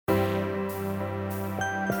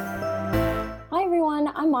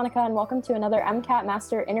I'm Monica, and welcome to another MCAT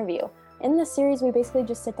Master interview. In this series, we basically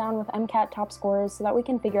just sit down with MCAT top scorers so that we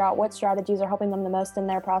can figure out what strategies are helping them the most in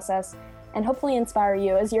their process and hopefully inspire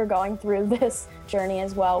you as you're going through this journey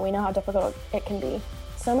as well. We know how difficult it can be.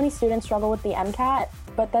 So many students struggle with the MCAT,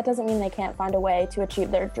 but that doesn't mean they can't find a way to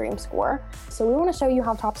achieve their dream score. So we want to show you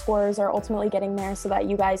how top scorers are ultimately getting there so that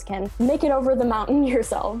you guys can make it over the mountain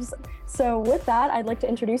yourselves. So with that, I'd like to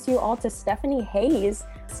introduce you all to Stephanie Hayes.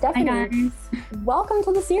 Stephanie, hi guys. Welcome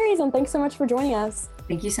to the series and thanks so much for joining us.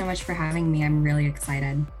 Thank you so much for having me. I'm really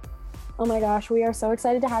excited. Oh my gosh, we are so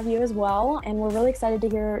excited to have you as well. And we're really excited to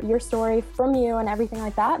hear your story from you and everything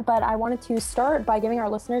like that. But I wanted to start by giving our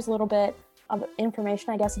listeners a little bit of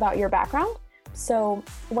information, I guess, about your background. So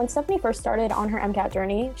when Stephanie first started on her MCAT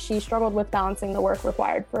journey, she struggled with balancing the work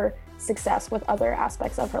required for success with other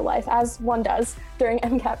aspects of her life, as one does during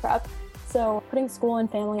MCAT prep. So putting school and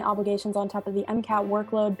family obligations on top of the MCAT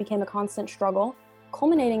workload became a constant struggle,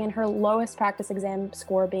 culminating in her lowest practice exam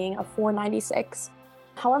score being a 496.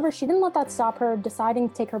 However, she didn't let that stop her, deciding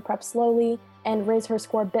to take her prep slowly and raise her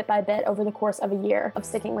score bit by bit over the course of a year of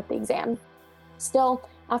sticking with the exam. Still,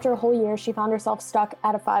 after a whole year, she found herself stuck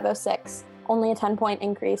at a 506, only a 10-point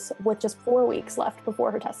increase with just 4 weeks left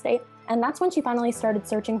before her test date. And that's when she finally started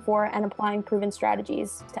searching for and applying proven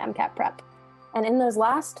strategies to MCAT prep. And in those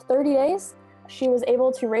last 30 days, she was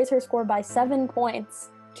able to raise her score by 7 points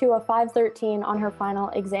to a 513 on her final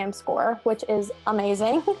exam score, which is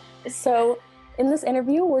amazing. So in this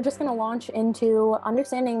interview, we're just going to launch into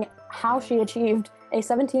understanding how she achieved a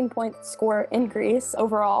 17-point score increase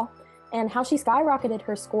overall and how she skyrocketed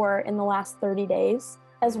her score in the last 30 days,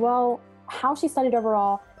 as well how she studied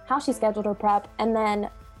overall, how she scheduled her prep, and then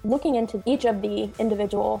looking into each of the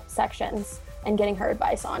individual sections and getting her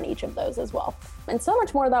advice on each of those as well. And so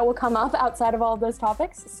much more that will come up outside of all of those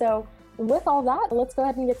topics. So with all that, let's go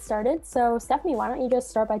ahead and get started. So Stephanie, why don't you just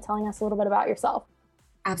start by telling us a little bit about yourself?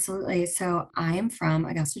 Absolutely. So I am from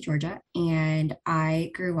Augusta, Georgia, and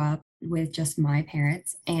I grew up with just my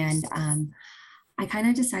parents. And I kind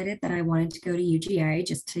of decided that I wanted to go to UGA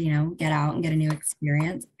just to, get out and get a new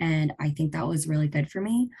experience. And I think that was really good for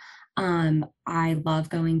me. I love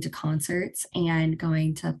going to concerts and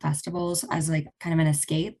going to festivals as like kind of an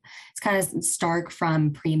escape. It's kind of stark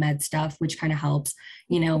from pre-med stuff, which kind of helps,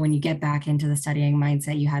 when you get back into the studying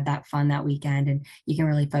mindset, you had that fun that weekend and you can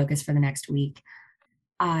really focus for the next week.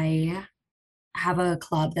 I have a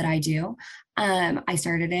club that I do. I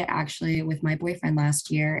started it actually with my boyfriend last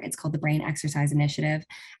year. It's called the Brain Exercise Initiative,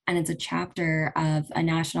 and it's a chapter of a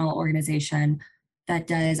national organization that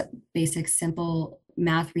does basic, simple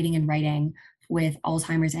math, reading, and writing with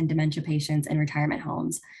Alzheimer's and dementia patients in retirement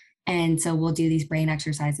homes. And so we'll do these brain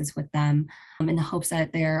exercises with them in the hopes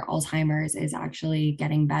that their Alzheimer's is actually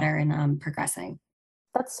getting better and progressing.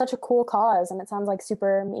 That's such a cool cause, and it sounds like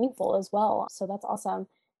super meaningful as well. So that's awesome.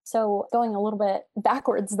 So going a little bit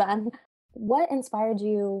backwards then, what inspired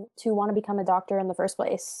you to want to become a doctor in the first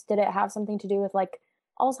place? Did it have something to do with like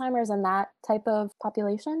Alzheimer's and that type of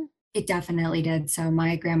population? It definitely did. So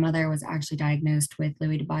my grandmother was actually diagnosed with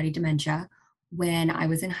Lewy body dementia when I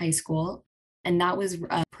was in high school. And that was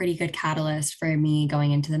a pretty good catalyst for me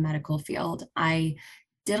going into the medical field. I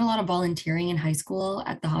did a lot of volunteering in high school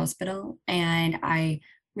at the hospital and I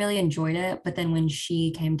really enjoyed it. But then when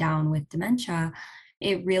she came down with dementia,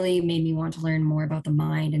 it really made me want to learn more about the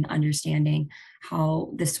mind and understanding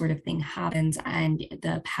how this sort of thing happens and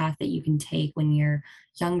the path that you can take when you're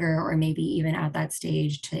younger or maybe even at that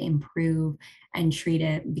stage to improve and treat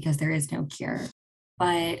it because there is no cure.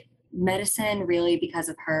 But medicine really because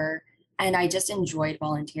of her, and I just enjoyed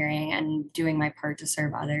volunteering and doing my part to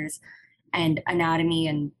serve others. And anatomy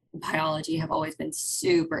and biology have always been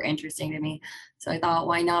super interesting to me. So I thought,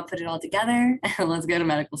 why not put it all together and let's go to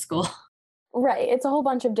medical school. Right. It's a whole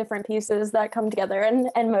bunch of different pieces that come together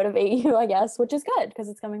and motivate you, I guess, which is good because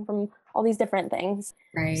it's coming from all these different things.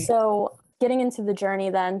 Right. So getting into the journey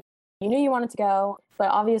then, you knew you wanted to go, but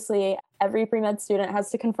obviously every pre-med student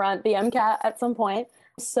has to confront the MCAT at some point.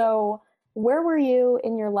 So where were you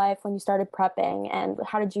in your life when you started prepping and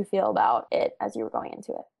how did you feel about it as you were going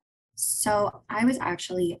into it? So I was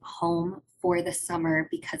actually home for the summer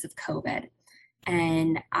because of COVID.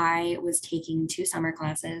 And I was taking 2 summer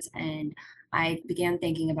classes and I began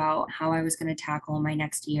thinking about how I was going to tackle my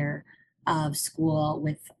next year of school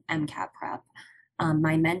with MCAT prep.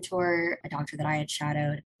 My mentor, a doctor that I had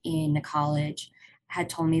shadowed in college, had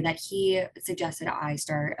told me that he suggested I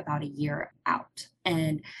start about a year out.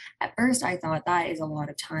 And at first I thought that is a lot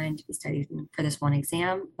of time to be studying for this one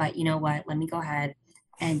exam, but you know what, let me go ahead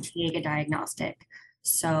and take a diagnostic.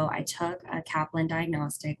 So I took a Kaplan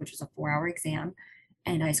diagnostic, which was a 4-hour exam,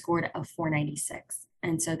 and I scored a 496.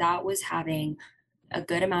 And so that was having a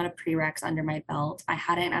good amount of prereqs under my belt. I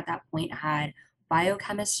hadn't at that point had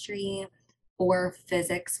biochemistry or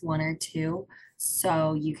physics one or two.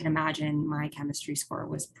 So you can imagine my chemistry score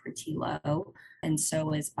was pretty low, and so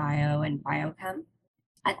was bio and biochem.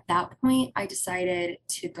 At that point, I decided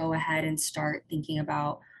to go ahead and start thinking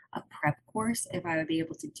about a prep course if I would be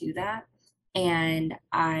able to do that. And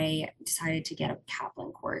I decided to get a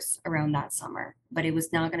Kaplan course around that summer, but it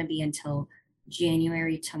was not going to be until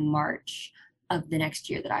January to March of the next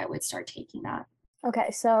year that I would start taking that.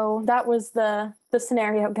 Okay, so that was the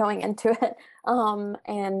scenario going into it.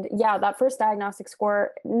 And yeah, that first diagnostic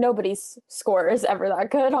score, nobody's score is ever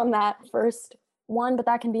that good on that first one, but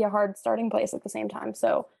that can be a hard starting place at the same time.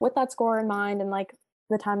 So with that score in mind and like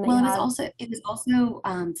the time that Well, you it was had. also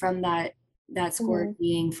from that score Mhm.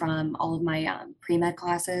 being from all of my pre-med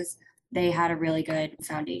classes. They had a really good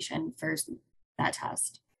foundation for that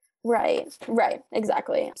test. Right,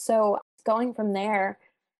 exactly. So going from there,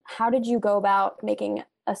 how did you go about making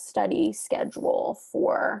a study schedule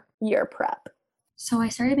for your prep? So I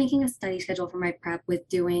started making a study schedule for my prep with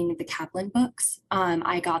doing the Kaplan books.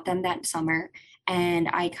 I got them that summer, and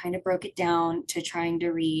I kind of broke it down to trying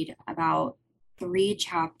to read about 3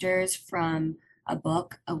 chapters from a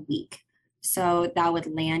book a week. So that would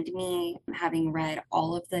land me having read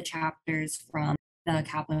all of the chapters from the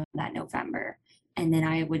Kaplan that November. And then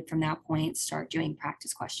I would, from that point, start doing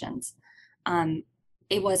practice questions. Um,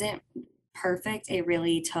 it wasn't perfect. It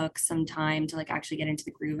really took some time to like actually get into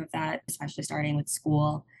the groove of that, especially starting with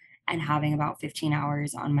school and having about 15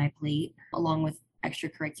 hours on my plate, along with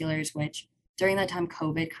extracurriculars, which during that time,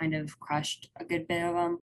 COVID kind of crushed a good bit of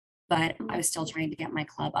them. But I was still trying to get my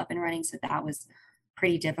club up and running. So that was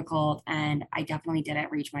pretty difficult. And I definitely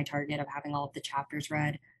didn't reach my target of having all of the chapters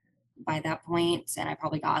read by that point. And I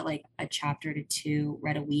probably got like a chapter to two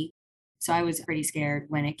read a week. So I was pretty scared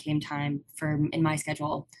when it came time for in my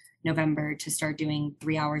schedule November to start doing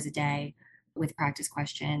 3 hours a day with practice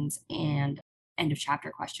questions and end of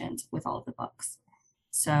chapter questions with all of the books.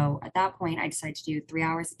 So at that point, I decided to do 3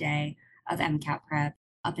 hours a day of MCAT prep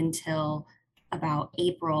up until about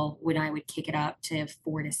April when I would kick it up to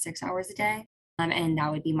 4 to 6 hours a day. And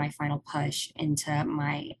that would be my final push into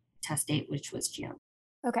my test date, which was June.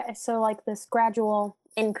 Okay, so like this gradual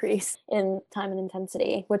increase in time and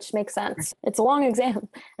intensity, which makes sense. It's a long exam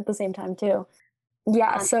at the same time too.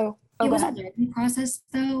 Yeah, Um, so oh, it go was a ahead. learning process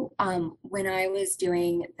though. When I was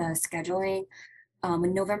doing the scheduling,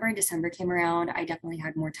 when November and December came around, I definitely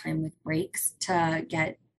had more time with breaks to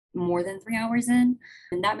get more than 3 hours in.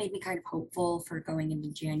 And that made me kind of hopeful for going into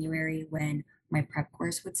January when my prep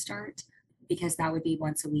course would start, because that would be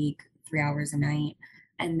once a week, 3 hours a night.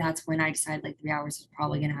 And that's when I decided like 3 hours is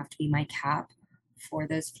probably going to have to be my cap for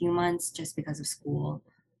those few months just because of school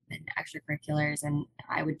and extracurriculars. And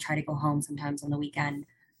I would try to go home sometimes on the weekend,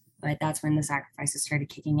 but that's when the sacrifices started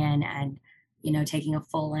kicking in, and taking a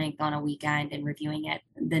full length on a weekend and reviewing it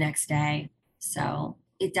the next day. So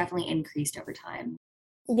it definitely increased over time.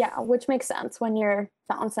 Yeah, which makes sense when you're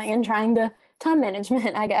balancing and trying to time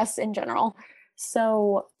management, I guess, in general.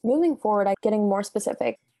 So moving forward, I getting more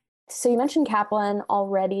specific. So you mentioned Kaplan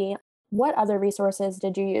already. What other resources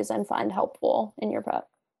did you use and find helpful in your prep?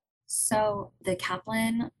 So the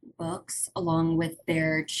Kaplan books, along with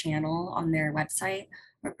their channel on their website,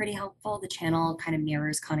 were pretty helpful. The channel kind of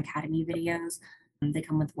mirrors Khan Academy videos. They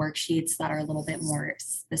come with worksheets that are a little bit more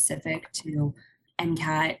specific to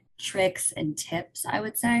MCAT tricks and tips, I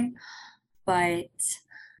would say. But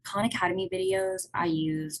Khan Academy videos I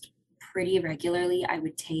used pretty regularly. I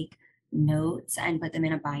would take notes and put them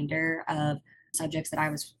in a binder of subjects that I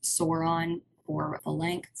was sore on for full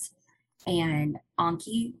lengths. And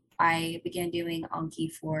Anki, I began doing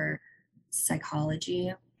Anki for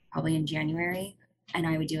psychology probably in January, and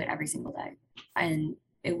I would do it every single day. And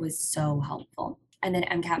it was so helpful. And then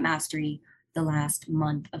MCAT Mastery, the last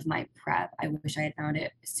month of my prep, I wish I had found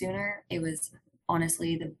it sooner. It was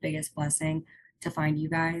honestly the biggest blessing to find you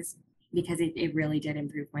guys, because it really did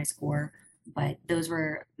improve my score. But those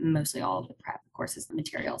were mostly all of the prep courses, the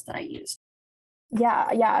materials that I used. Yeah,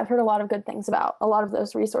 I've heard a lot of good things about a lot of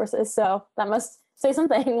those resources. So that must say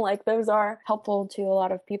something like those are helpful to a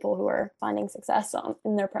lot of people who are finding success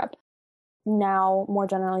in their prep. Now, more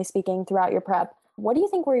generally speaking, throughout your prep, what do you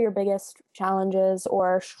think were your biggest challenges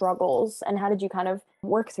or struggles, and how did you kind of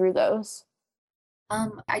work through those?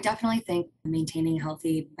 I definitely think maintaining a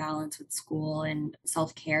healthy balance with school and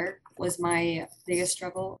self care was my biggest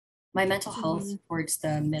struggle. My mental health Mhm. towards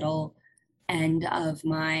the middle end of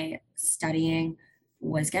my studying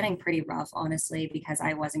was getting pretty rough, honestly, because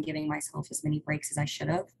I wasn't giving myself as many breaks as I should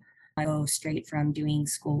have. I go straight from doing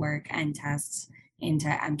schoolwork and tests into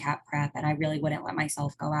MCAT prep, and I really wouldn't let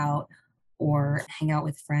myself go out or hang out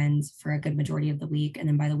with friends for a good majority of the week. And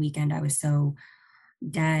then by the weekend, I was so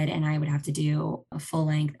dead and I would have to do a full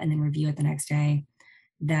length and then review it the next day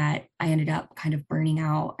that I ended up kind of burning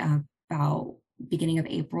out about beginning of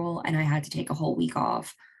April, and I had to take a whole week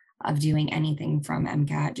off of doing anything from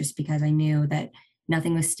MCAT just because I knew that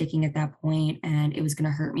nothing was sticking at that point and it was going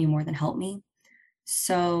to hurt me more than help me.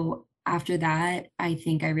 So after that, I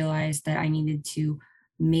think I realized that I needed to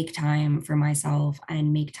make time for myself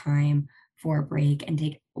and make time for a break and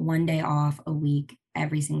take one day off a week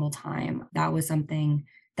every single time. That was something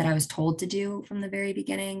that I was told to do from the very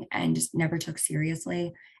beginning and just never took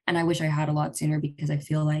seriously. And I wish I had a lot sooner because I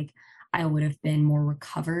feel like I would have been more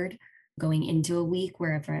recovered going into a week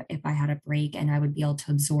where if I had a break and I would be able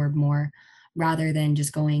to absorb more rather than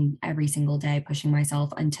just going every single day, pushing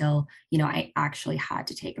myself until, I actually had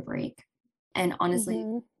to take a break. And honestly,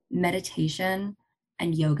 meditation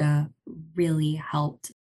and yoga really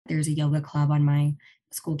helped. There's a yoga club on my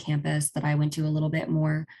school campus that I went to a little bit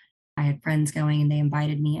more. I had friends going and they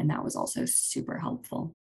invited me, and that was also super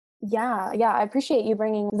helpful. Yeah, I appreciate you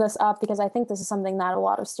bringing this up because I think this is something that a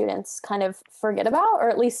lot of students kind of forget about, or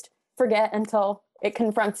at least forget until it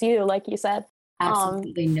confronts you, like you said.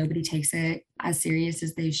 Absolutely. Nobody takes it as serious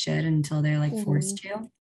as they should until they're forced to.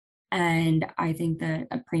 And I think that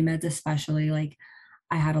at pre-meds especially,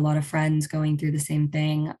 I had a lot of friends going through the same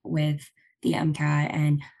thing with the MCAT,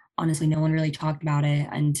 and honestly, no one really talked about it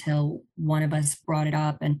until one of us brought it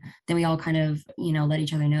up. And then we all kind of, let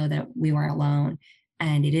each other know that we weren't alone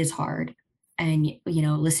and it is hard. And,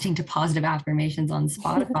 listening to positive affirmations on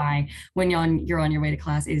Spotify when you're on your way to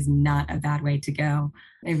class is not a bad way to go.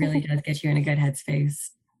 It really does get you in a good headspace.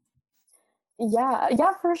 Yeah,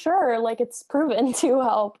 for sure. It's proven to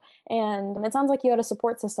help. And it sounds like you had a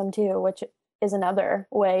support system too, which is another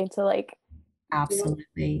way to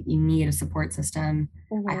Absolutely. You need a support system.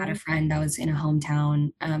 I had a friend that was in a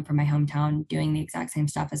hometown from my hometown doing the exact same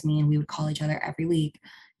stuff as me. And we would call each other every week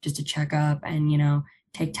just to check up and,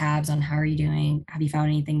 take tabs on how are you doing? Have you found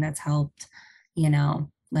anything that's helped?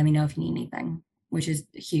 Let me know if you need anything, which is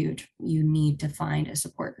huge. You need to find a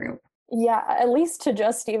support group. Yeah, at least to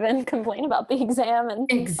just even complain about the exam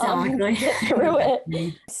and exactly get through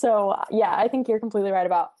it. So yeah, I think you're completely right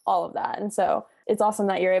about all of that. And so it's awesome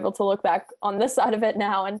that you're able to look back on this side of it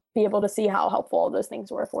now and be able to see how helpful all those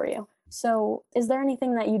things were for you. So is there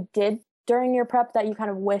anything that you did during your prep that you kind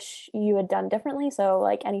of wish you had done differently? So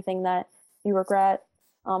anything that you regret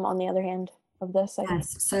on the other hand of this?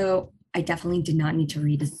 Yes. So I definitely did not need to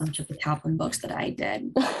read as much of the Kaplan books that I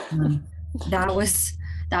did. That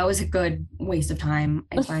was a good waste of time,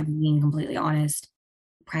 if I'm being completely honest.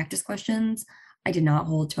 Practice questions, I did not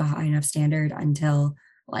hold to a high enough standard until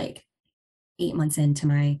 8 months into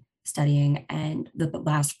my studying. And the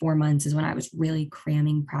last 4 months is when I was really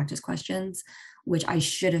cramming practice questions, which I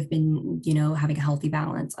should have been, having a healthy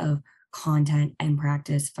balance of content and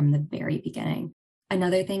practice from the very beginning.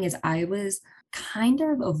 Another thing is I was kind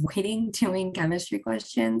of avoiding doing chemistry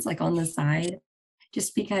questions on the side,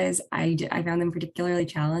 just because I found them particularly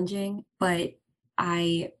challenging. But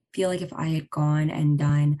I feel like if I had gone and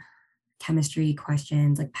done chemistry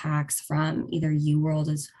questions like PACS from either UWorld,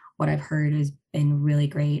 is what I've heard has been really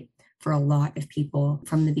great for a lot of people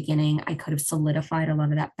from the beginning, I could have solidified a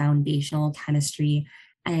lot of that foundational chemistry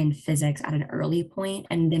and physics at an early point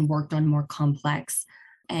and then worked on more complex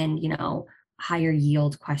and, higher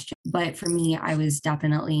yield questions. But for me, I was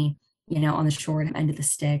definitely, on the short end of the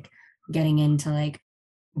stick, getting into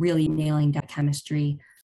really nailing that chemistry.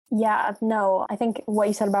 Yeah, no, I think what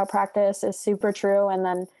you said about practice is super true. And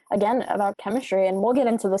then again, about chemistry, and we'll get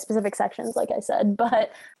into the specific sections, like I said,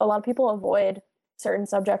 but a lot of people avoid certain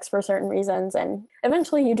subjects for certain reasons. And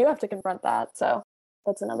eventually you do have to confront that. So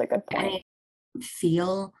that's another good point. I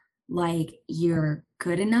feel like you're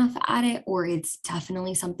good enough at it, or it's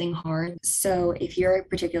definitely something hard. So if you're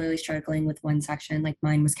particularly struggling with one section, like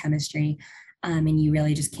mine was chemistry, and you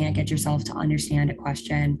really just can't get yourself to understand a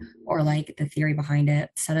question or the theory behind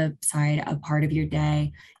it, set aside a part of your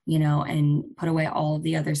day, and put away all of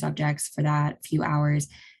the other subjects for that few hours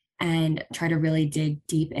and try to really dig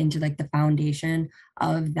deep into the foundation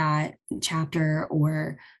of that chapter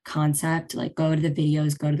or concept. Go to the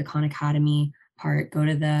videos, go to the Khan Academy part, go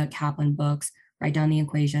to the Kaplan books, write down the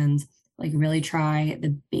equations, really try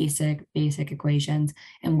the basic equations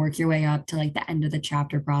and work your way up to the end of the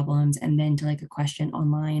chapter problems and then to a question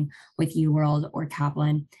online with UWorld or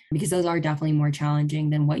Kaplan, because those are definitely more challenging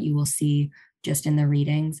than what you will see just in the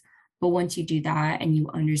readings. But once you do that and you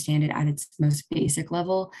understand it at its most basic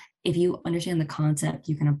level, if you understand the concept,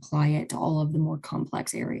 you can apply it to all of the more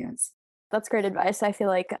complex areas. That's great advice. I feel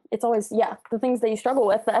like it's always, yeah, the things that you struggle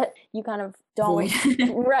with that you kind of Avoid.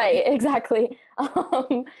 don't. Right, exactly.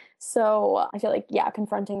 So I feel like, yeah,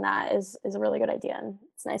 confronting that is a really good idea. And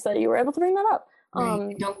it's nice that you were able to bring that up.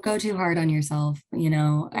 Right. Don't go too hard on yourself.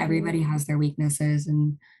 Mhm. Everybody has their weaknesses,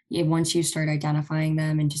 and once you start identifying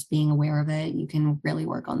them and just being aware of it, you can really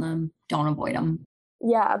work on them. Don't avoid them.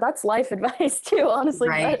 Yeah, that's life advice too, honestly.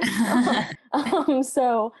 Right. But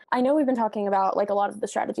so I know we've been talking about like a lot of the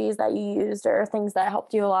strategies that you used or things that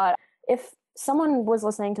helped you a lot. If someone was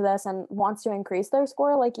listening to this and wants to increase their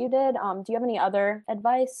score like you did, do you have any other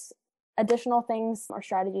advice, additional things or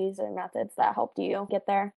strategies or methods that helped you get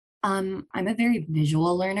there? I'm a very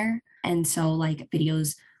visual learner, and so like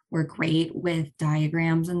videos were great with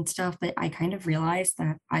diagrams and stuff, but I kind of realized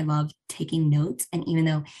that I love taking notes. And even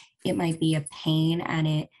though it might be a pain and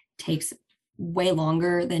it takes way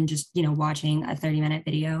longer than just, watching a 30-minute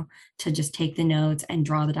video to just take the notes and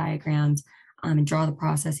draw the diagrams, and draw the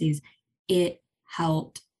processes, it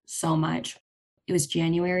helped so much. It was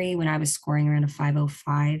January when I was scoring around a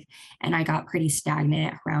 505, and I got pretty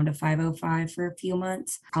stagnant around a 505 for a few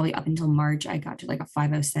months. Probably up until March, I got to like a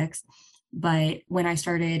 506. But when I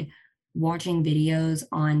started watching videos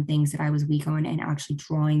on things that I was weak on and actually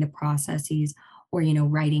drawing the processes, or,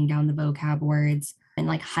 writing down the vocab words and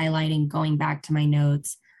like highlighting, going back to my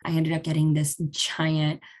notes, I ended up getting this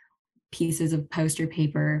giant pieces of poster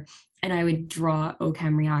paper, and I would draw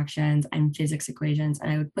OChem reactions and physics equations,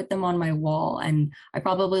 and I would put them on my wall. And I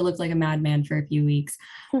probably looked like a madman for a few weeks,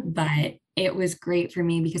 but it was great for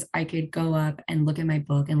me because I could go up and look at my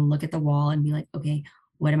book and look at the wall and be like, okay,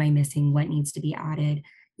 what am I missing? What needs to be added?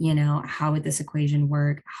 How would this equation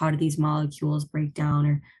work? How do these molecules break down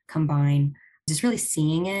or combine? Just really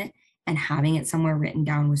seeing it and having it somewhere written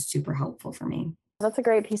down was super helpful for me. That's a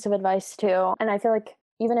great piece of advice too. And I feel like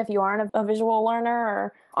even if you aren't a visual learner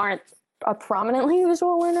or aren't a prominently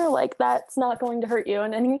visual learner, like that's not going to hurt you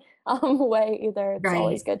in any way either. It's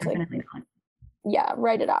always Right. good to, Definitely not. yeah,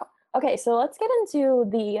 write it out. Okay, so let's get into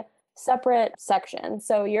the separate section.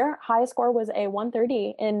 So your high score was a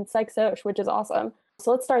 130 in Psych Soc, which is awesome.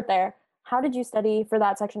 So let's start there. How did you study for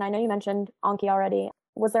that section? I know you mentioned Anki already.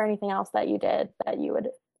 Was there anything else that you did that you would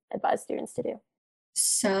advise students to do?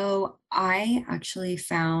 So I actually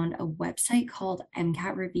found a website called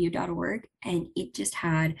mcatreview.org, and it just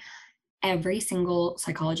had every single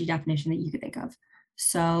psychology definition that you could think of.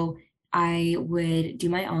 So I would do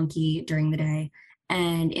my Anki during the day.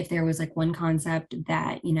 And if there was like one concept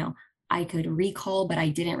that, I could recall, but I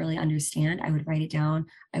didn't really understand, I would write it down.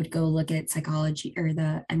 I would go look at psychology or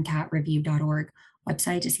the mcatreview.org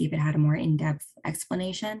website to see if it had a more in-depth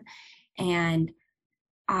explanation. And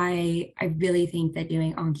I really think that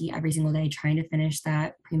doing Anki every single day, trying to finish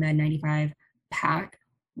that pre-med 95 pack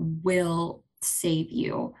will save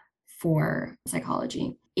you for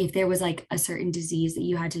psychology. If there was like a certain disease that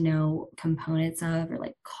you had to know components of or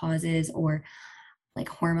like causes or like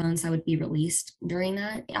hormones that would be released during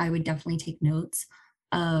that, I would definitely take notes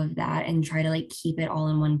of that and try to like keep it all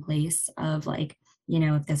in one place of like,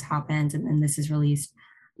 if this happens and then this is released,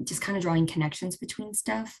 just kind of drawing connections between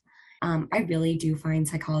stuff. I really do find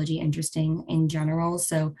psychology interesting in general.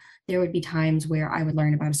 So there would be times where I would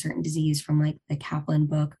learn about a certain disease from like the Kaplan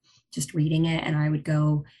book, just reading it, and I would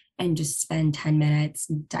go and just spend 10 minutes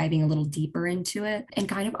diving a little deeper into it and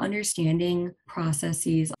kind of understanding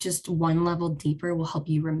processes just one level deeper will help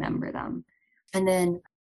you remember them. And then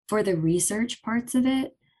for the research parts of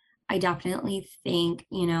it, I definitely think,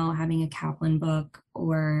 having a Kaplan book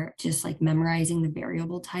or just like memorizing the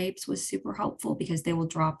variable types was super helpful because they will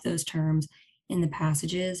drop those terms in the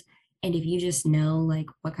passages. And if you just know like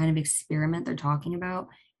what kind of experiment they're talking about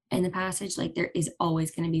in the passage, like there is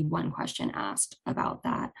always going to be one question asked about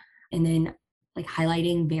that. And then like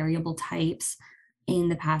highlighting variable types in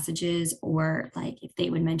the passages, or like if they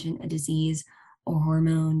would mention a disease or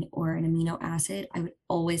hormone or an amino acid, I would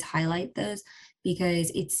always highlight those because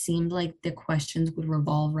it seemed like the questions would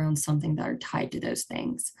revolve around something that are tied to those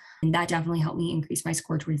things. And that definitely helped me increase my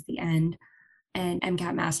score towards the end. And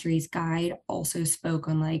MCAT Mastery's guide also spoke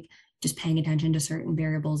on like just paying attention to certain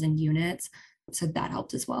variables and units. So that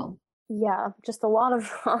helped as well. Yeah, just a lot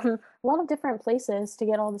of different places to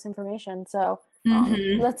get all this information. So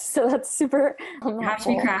Mm-hmm. that's super You have to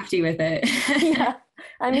be helpful. crafty with it. Yeah,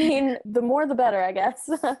 I mean, the more the better, I guess.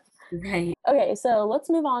 Right. Okay, so let's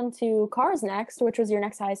move on to cars next, which was your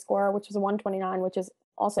next high score, which was a 129, which is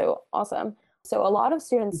also awesome. So a lot of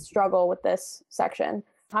students struggle with this section.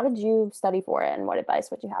 How did you study for it, and what advice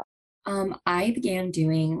would you have? I began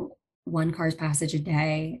doing one CARS passage a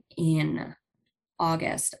day in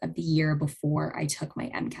August of the year before I took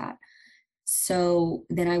my MCAT. So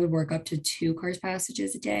then I would work up to two CARS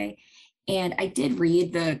passages a day. And I did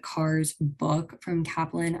read the CARS book from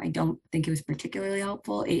Kaplan. I don't think it was particularly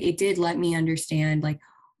helpful. It did let me understand like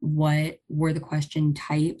what were the question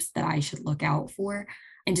types that I should look out for.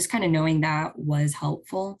 And just kind of knowing that was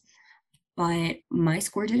helpful. But my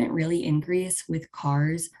score didn't really increase with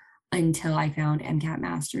CARS until I found MCAT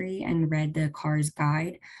Mastery and read the CARS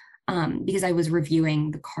guide, because I was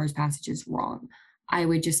reviewing the CARS passages wrong. I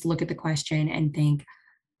would just look at the question and think,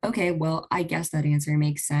 okay, well, I guess that answer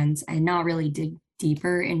makes sense, and not really dig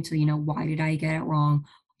deeper into, why did I get it wrong?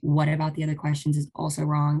 What about the other questions is also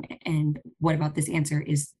wrong? And what about this answer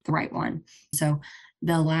is the right one? So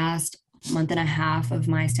the last month and a half of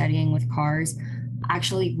my studying with CARS,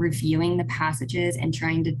 actually reviewing the passages and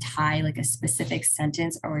trying to tie like a specific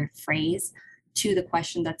sentence or phrase to the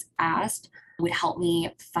question that's asked would help me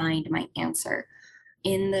find my answer.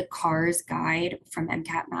 In the CARS guide from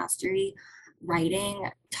MCAT Mastery,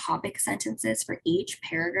 writing topic sentences for each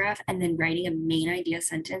paragraph and then writing a main idea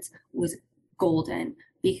sentence was golden,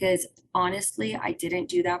 because honestly, I didn't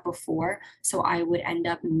do that before. So I would end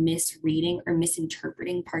up misreading or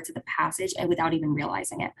misinterpreting parts of the passage and without even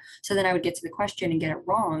realizing it. So then I would get to the question and get it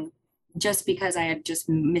wrong just because I had just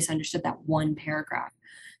misunderstood that one paragraph.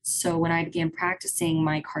 So when I began practicing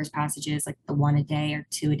my CARS passages, like the one a day or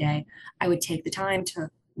two a day, I would take the time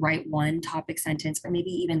to write one topic sentence or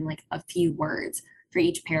maybe even like a few words for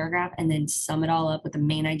each paragraph and then sum it all up with the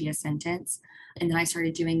main idea sentence. And then I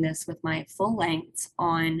started doing this with my full lengths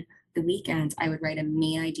on the weekends. I would write a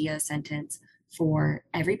main idea sentence for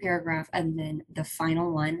every paragraph and then the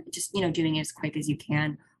final one, just, doing it as quick as you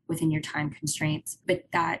can within your time constraints. But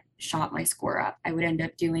that shot my score up. I would end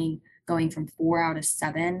up going from 4 out of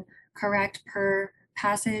 7 correct per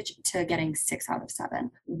passage to getting 6 out of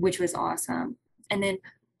 7, which was awesome. And then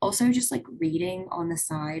also just like reading on the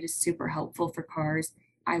side is super helpful for CARS.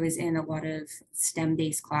 I was in a lot of STEM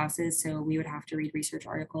based classes, so we would have to read research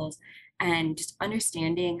articles and just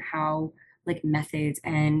understanding how like methods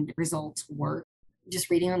and results work. Just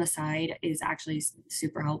reading on the side is actually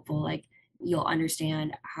super helpful. Like you'll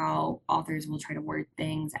understand how authors will try to word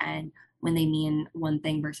things and when they mean one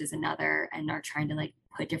thing versus another and are trying to like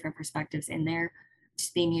put different perspectives in there.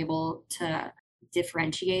 Just being able to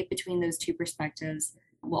differentiate between those two perspectives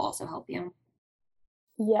will also help you.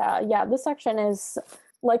 Yeah. This section is,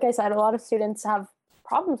 like I said, a lot of students have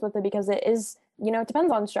problems with it because it is, it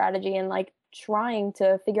depends on strategy and like trying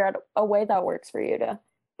to figure out a way that works for you to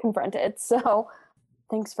confront it. So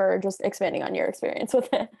thanks for just expanding on your experience with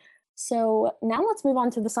it. So now let's move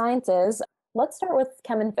on to the sciences. Let's start with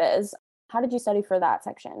Chem and Phys. How did you study for that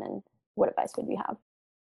section and what advice would you have?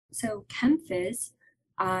 So, Chem Phys,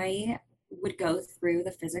 I would go through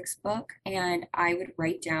the physics book and I would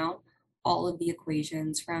write down all of the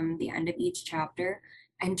equations from the end of each chapter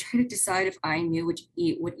and try to decide if I knew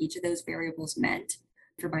what each of those variables meant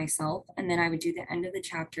for myself. And then I would do the end of the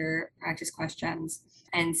chapter practice questions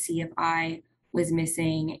and see if I was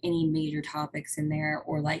missing any major topics in there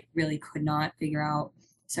or like really could not figure out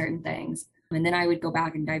certain things. And then I would go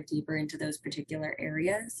back and dive deeper into those particular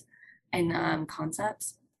areas and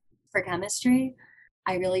concepts. For chemistry,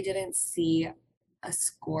 I really didn't see a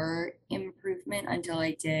score improvement until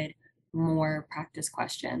I did more practice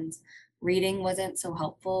questions. Reading wasn't so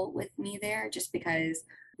helpful with me there just because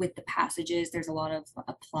with the passages, there's a lot of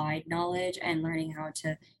applied knowledge and learning how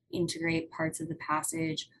to integrate parts of the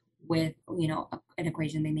passage with, an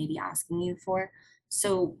equation they may be asking you for.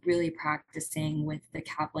 So really practicing with the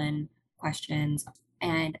Kaplan questions,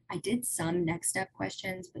 and I did some next step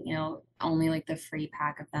questions, but only like the free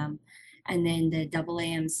pack of them. And then the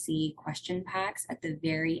AAMC question packs at the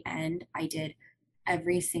very end, I did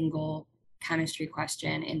every single chemistry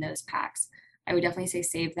question in those packs. I would definitely say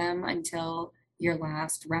save them until your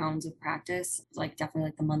last rounds of practice, like definitely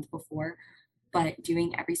like the month before. But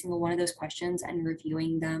doing every single one of those questions and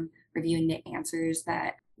reviewing them, reviewing the answers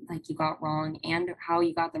that like you got wrong and how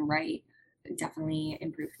you got them right definitely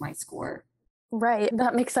improved my score. Right,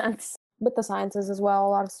 that makes sense. With the sciences as well, a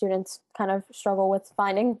lot of students kind of struggle with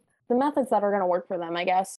finding the methods that are going to work for them, I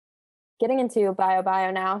guess. Getting into bio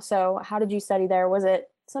now, so how did you study there? Was it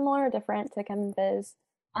similar or different to Chem and Phys?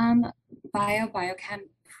 Um, biochem,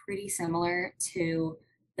 pretty similar to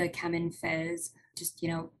the Chem and Phys, just,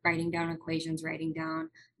 writing down equations, writing down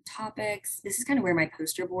topics. This is kind of where my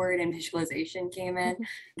poster board and visualization came in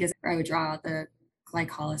because I would draw out the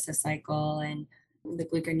glycolysis cycle and the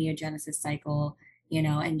gluconeogenesis cycle,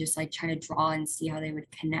 and just like try to draw and see how they would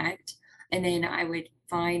connect. And then I would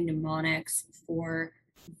find mnemonics for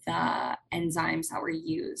the enzymes that were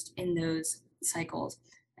used in those cycles.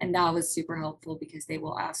 And that was super helpful because they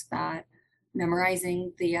will ask that.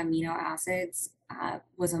 Memorizing the amino acids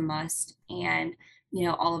was a must, and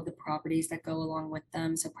all of the properties that go along with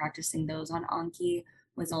them. So practicing those on Anki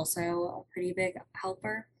was also a pretty big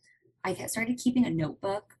helper. Started keeping a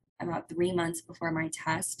notebook about 3 months before my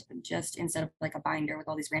test, just instead of like a binder with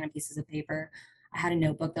all these random pieces of paper. I had a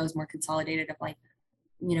notebook that was more consolidated of like,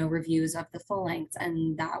 reviews of the full lengths,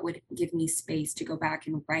 and that would give me space to go back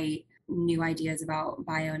and write new ideas about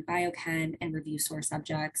bio and biochem and review source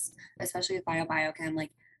subjects, especially with biochem.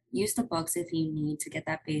 Like, use the books if you need to get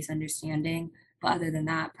that base understanding. But other than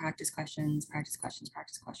that, practice questions, practice questions,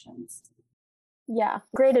 practice questions. Yeah,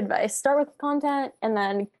 great advice. Start with content and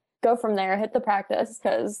then go from there, hit the practice,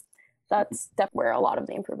 because that's definitely where a lot of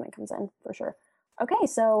the improvement comes in for sure. Okay,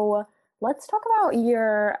 so let's talk about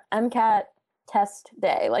your MCAT test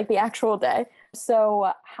day, like the actual day.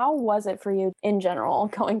 So how was it for you in general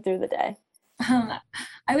going through the day? I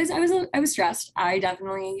was stressed. I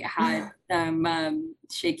definitely had some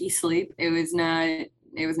shaky sleep. It was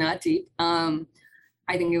not deep.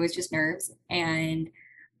 I think it was just nerves. And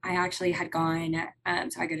I actually had gone,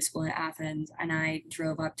 so I go to school in Athens, and I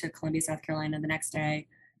drove up to Columbia, South Carolina the next day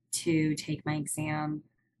to take my exam.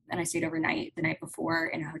 And I stayed overnight the night before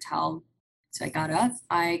in a hotel. So I got up,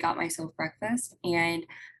 I got myself breakfast, and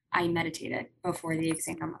I meditated before the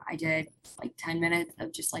exam. I did like 10 minutes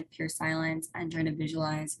of just like pure silence and trying to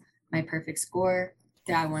visualize my perfect score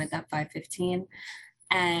that I wanted, that 515.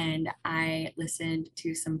 And I listened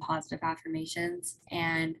to some positive affirmations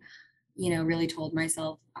and really told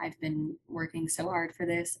myself I've been working so hard for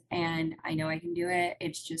this and I know I can do it.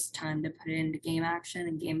 It's just time to put it into game action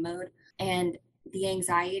and game mode. And the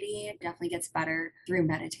anxiety definitely gets better through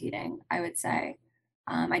meditating, I would say.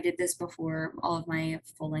 I did this before all of my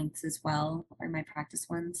full lengths as well, or my practice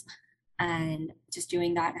ones. And just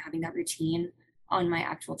doing that and having that routine on my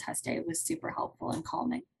actual test day was super helpful and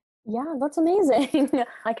calming. Yeah, that's amazing.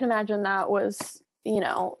 I can imagine that was,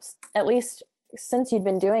 at least since you'd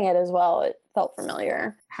been doing it as well, it felt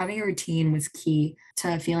familiar. Having a routine was key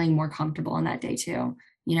to feeling more comfortable on that day too.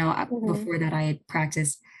 Before that, I had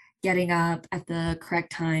practiced getting up at the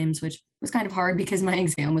correct times, which was kind of hard because my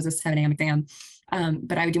exam was a 7 a.m. exam.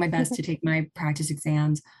 But I would do my best to take my practice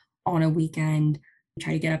exams on a weekend,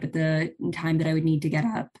 try to get up at the time that I would need to get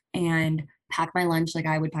up and pack my lunch like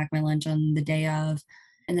I would pack my lunch on the day of.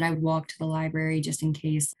 And then I would walk to the library just in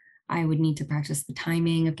case I would need to practice the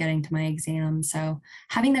timing of getting to my exam. So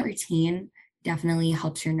having that routine definitely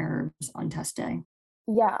helps your nerves on test day.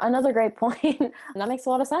 Yeah, another great point. That makes a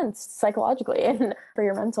lot of sense psychologically and for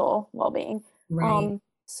your mental well-being. Right.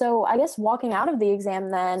 So I guess walking out of the exam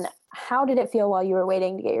then, how did it feel while you were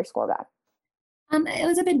waiting to get your score back? It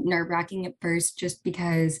was a bit nerve-wracking at first just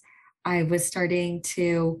because I was starting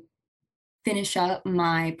to finish up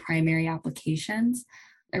my primary applications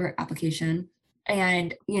or application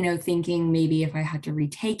and, thinking maybe if I had to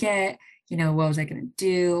retake it, what was I going to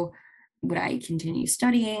do? Would I continue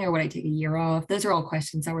studying or would I take a year off? Those are all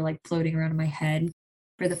questions that were like floating around in my head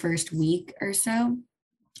for the first week or so,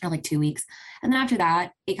 or like 2 weeks. And then after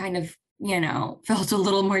that, it kind of, felt a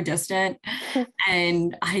little more distant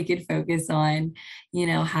and I could focus on,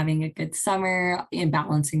 having a good summer and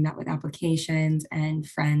balancing that with applications and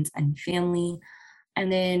friends and family.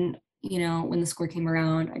 And then, when the score came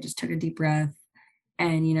around, I just took a deep breath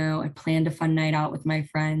and, I planned a fun night out with my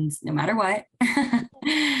friends, no matter what,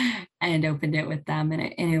 and opened it with them and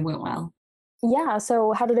it went well. Yeah,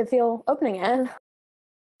 so how did it feel opening it?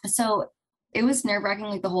 So it was nerve wracking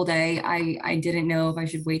like the whole day. I didn't know if I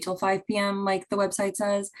should wait till 5 p.m. like the website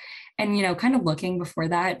says. And, kind of looking before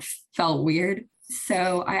that felt weird.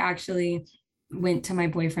 So I actually went to my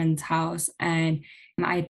boyfriend's house and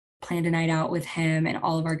I planned a night out with him and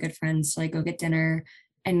all of our good friends to like go get dinner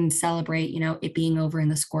and celebrate, it being over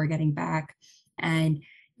and the score getting back. And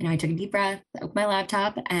I took a deep breath, opened my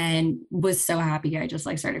laptop, and was so happy. I just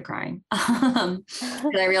like started crying because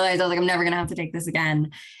I realized I was like, I'm never gonna have to take this again,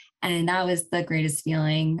 and that was the greatest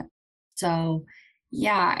feeling. So,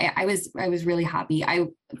 yeah, I was really happy. I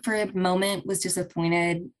for a moment was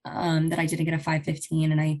disappointed that I didn't get a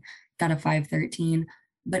 515 and I got a 513,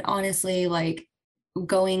 but honestly, like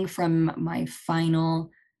going from my final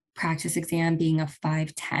practice exam being a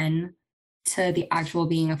 510 to the actual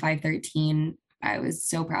being a 513, I was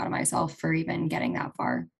so proud of myself for even getting that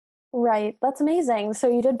far. Right, that's amazing. So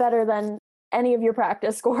you did better than any of your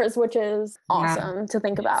practice scores, which is Yeah. awesome to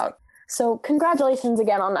think about. So congratulations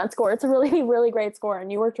again on that score. It's a really, really great score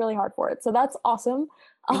and you worked really hard for it. So that's awesome.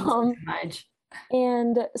 Thank you Um, so much.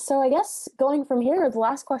 and so I guess going from here, the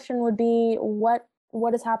last question would be what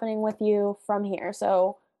what is happening with you from here?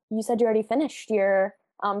 So you said you already finished your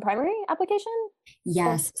primary application?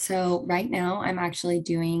 Yes. So right now I'm actually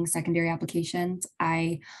doing secondary applications.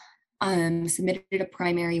 I submitted a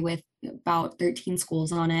primary with about 13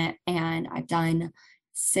 schools on it, and I've done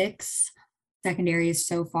 6 secondaries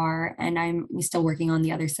so far, and I'm still working on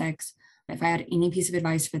the other 6. If I had any piece of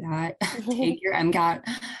advice for that, take your MCAT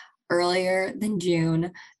earlier than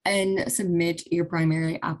June and submit your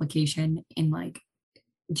primary application in like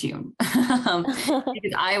June.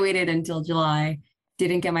 Because I waited until July,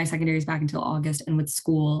 didn't get my secondaries back until August, and with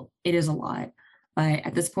school, it is a lot. But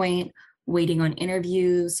at this point, waiting on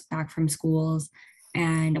interviews back from schools,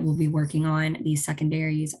 and we'll be working on these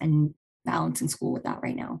secondaries and balancing school with that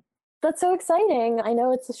right now. That's so exciting. I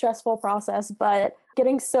know it's a stressful process, but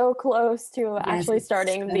getting so close to actually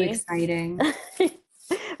starting so exciting.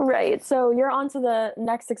 Right. So you're on to the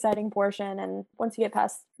next exciting portion. And once you get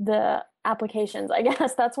past the applications, I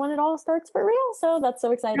guess that's when it all starts for real. So that's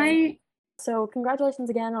so exciting. Right. So congratulations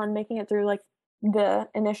again on making it through like the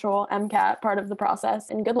initial MCAT part of the process,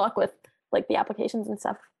 and good luck with like the applications and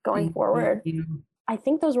stuff going forward. I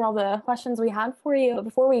think those were all the questions we had for you. But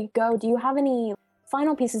before we go, do you have any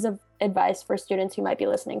final pieces of advice for students who might be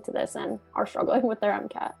listening to this and are struggling with their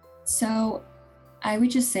MCAT? So I would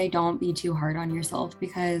just say don't be too hard on yourself,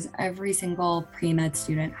 because every single pre-med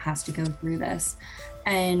student has to go through this.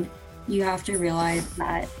 And you have to realize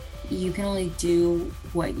that you can only do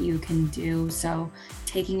what you can do. So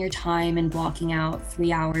taking your time and blocking out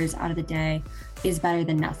 3 hours out of the day is better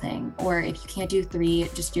than nothing. Or if you can't do 3,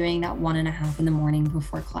 just doing that 1.5 in the morning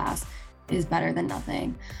before class is better than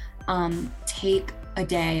nothing. Take a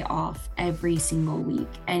day off every single week,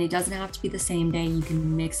 and it doesn't have to be the same day. You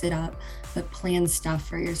can mix it up, but plan stuff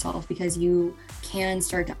for yourself, because you can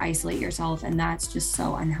start to isolate yourself, and that's just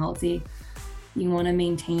so unhealthy. You want to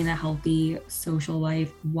maintain a healthy social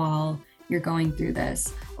life while you're going through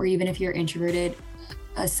this, or even if you're introverted,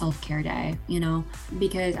 a self-care day,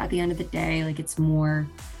 because at the end of the day, like, it's more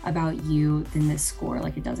about you than this score.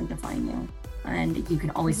 Like, it doesn't define you. And you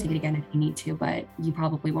can always take it again if you need to, but you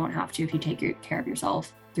probably won't have to if you take care of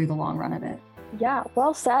yourself through the long run of it. Yeah,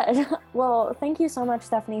 well said. Well, thank you so much,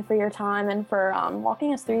 Stephanie, for your time and for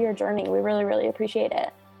walking us through your journey. We really, really appreciate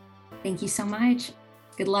it. Thank you so much.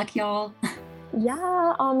 Good luck, y'all.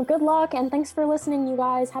 Yeah, good luck, and thanks for listening, you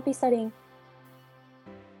guys. Happy studying.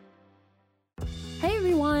 Hey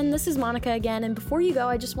everyone, this is Monica again, and before you go,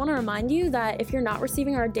 I just want to remind you that if you're not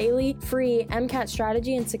receiving our daily free MCAT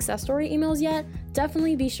strategy and success story emails yet,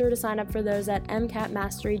 definitely be sure to sign up for those at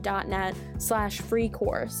mcatmastery.net/free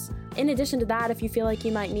course. In addition to that, if you feel like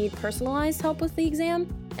you might need personalized help with the exam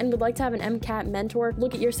and would like to have an MCAT mentor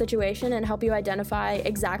look at your situation and help you identify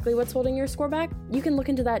exactly what's holding your score back, you can look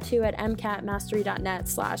into that too at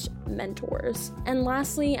mcatmastery.net/mentors. And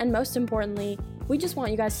lastly, and most importantly, we just want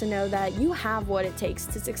you guys to know that you have what it takes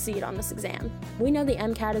to succeed on this exam. We know the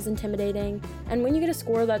MCAT is intimidating, and when you get a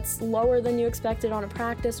score that's lower than you expected on a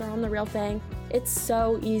practice or on the real thing, it's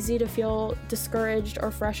so easy to feel discouraged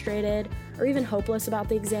or frustrated or even hopeless about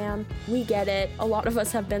the exam. We get it. A lot of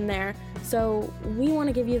us have been there. So we want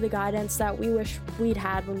to give you the guidance that we wish we'd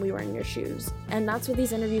had when we were in your shoes. And that's what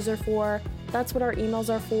these interviews are for. That's what our emails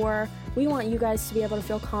are for. We want you guys to be able to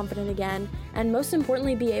feel confident again, and most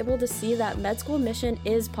importantly, be able to see that med school admission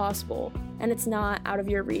is possible and it's not out of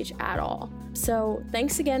your reach at all. So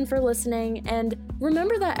thanks again for listening, and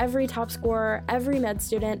remember that every top scorer, every med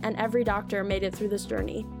student, and every doctor made it through this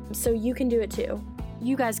journey. So you can do it too.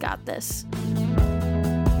 You guys got this.